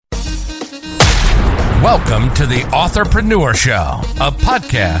Welcome to the Authorpreneur Show, a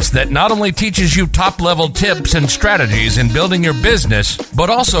podcast that not only teaches you top-level tips and strategies in building your business,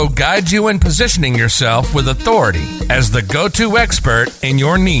 but also guides you in positioning yourself with authority as the go-to expert in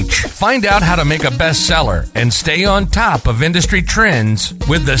your niche. Find out how to make a bestseller and stay on top of industry trends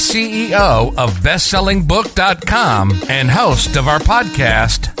with the CEO of BestsellingBook.com and host of our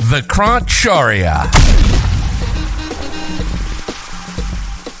podcast, Vikrant Shaurya.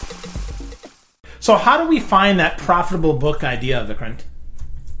 So how do we find that profitable book idea, Vikrant?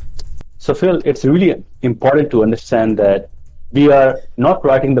 So Phil, it's really important to understand that we are not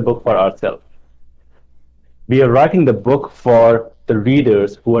writing the book for ourselves. We are writing the book for the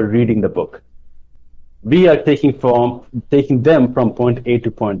readers who are reading the book. We are taking them from point A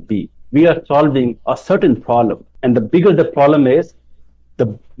to point B. We are solving a certain problem. And the bigger the problem is, the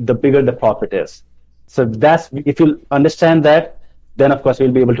bigger the profit is. So if you understand that, then of course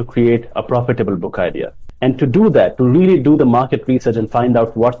we'll be able to create a profitable book idea. And to do that, to really do the market research and find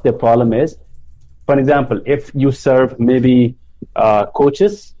out what their problem is. For example, if you serve maybe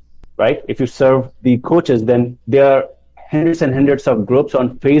coaches, right? If you serve the coaches, then there are hundreds and hundreds of groups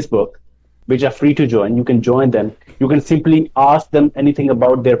on Facebook which are free to join. You can join them. You can simply ask them anything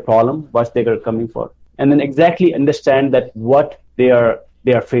about their problem, what they are coming for, and then exactly understand that what they are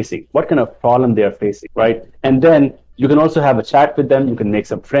facing, what kind of problem they are facing, right? And then you can also have a chat with them. You can make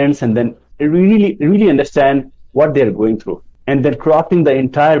some friends, and then really understand what they're going through, and then crafting the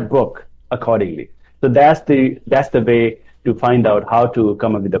entire book accordingly. So that's the way to find out how to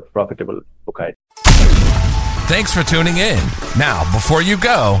come up with a profitable book idea. Thanks for tuning in. Now, before you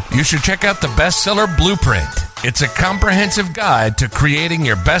go, you should check out the Bestseller Blueprint. It's a comprehensive guide to creating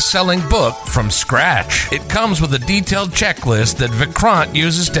your best-selling book from scratch. It comes with a detailed checklist that Vikrant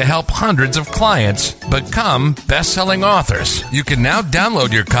uses to help hundreds of clients become best-selling authors. You can now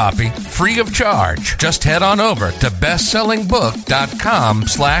download your copy free of charge. Just head on over to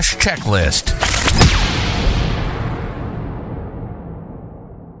bestsellingbook.com/checklist.